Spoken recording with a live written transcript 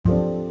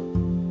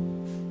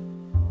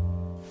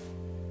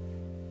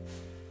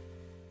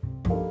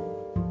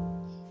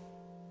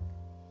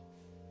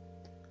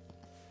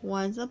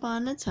Once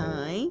upon a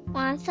time,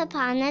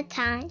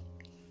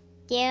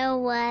 there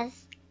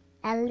was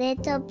a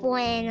little boy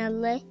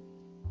and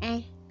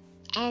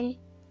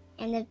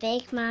a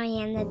big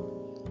mommy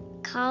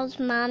called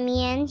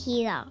Mommy and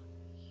Hilo.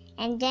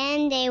 And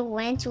then they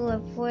went to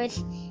a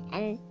forest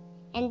and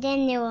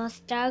then it was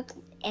dark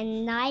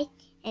and night,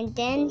 and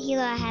then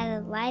Hilo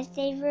had a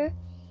lightsaber,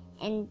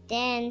 and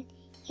then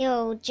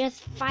Hilo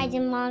just fight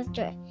the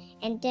monster,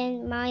 and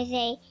then Mommy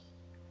say,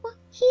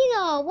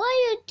 Hilo, what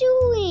are you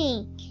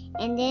doing?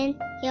 And then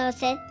Hilo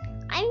said,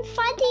 I'm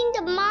fighting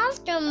the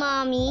monster,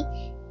 Mommy,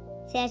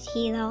 said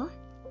Hilo.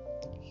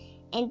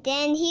 And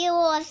then he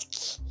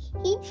was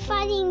keep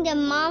fighting the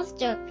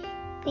monster.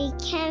 He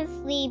can't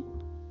sleep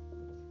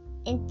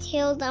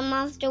until the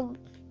monster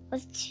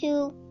was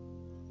too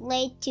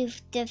late to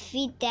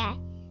defeat that.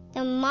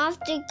 The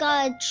monster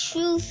got a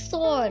true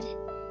sword.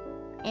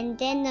 And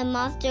then the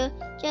monster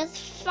just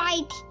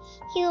fight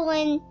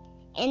Hilo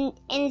and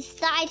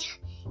inside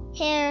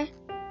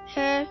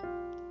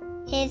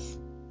his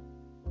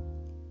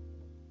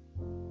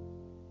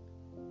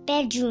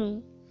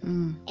bedroom.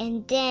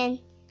 And then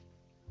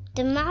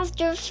the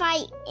monster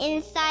fight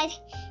inside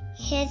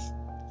his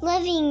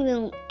living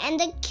room and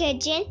the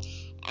kitchen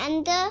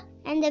and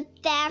the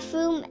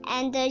bathroom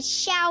and the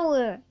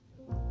shower.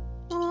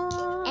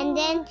 And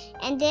then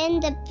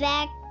the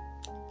back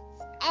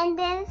and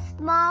then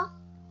small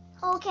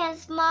Hulk and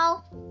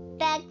small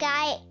bad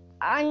guy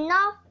are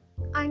not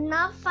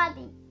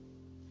fighting.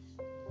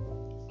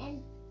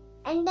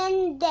 And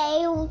then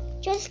they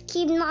just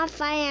keep not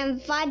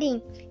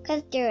fighting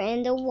because they're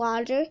in the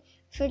water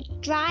for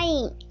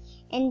drying.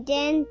 And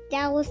then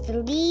that was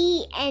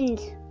the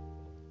end.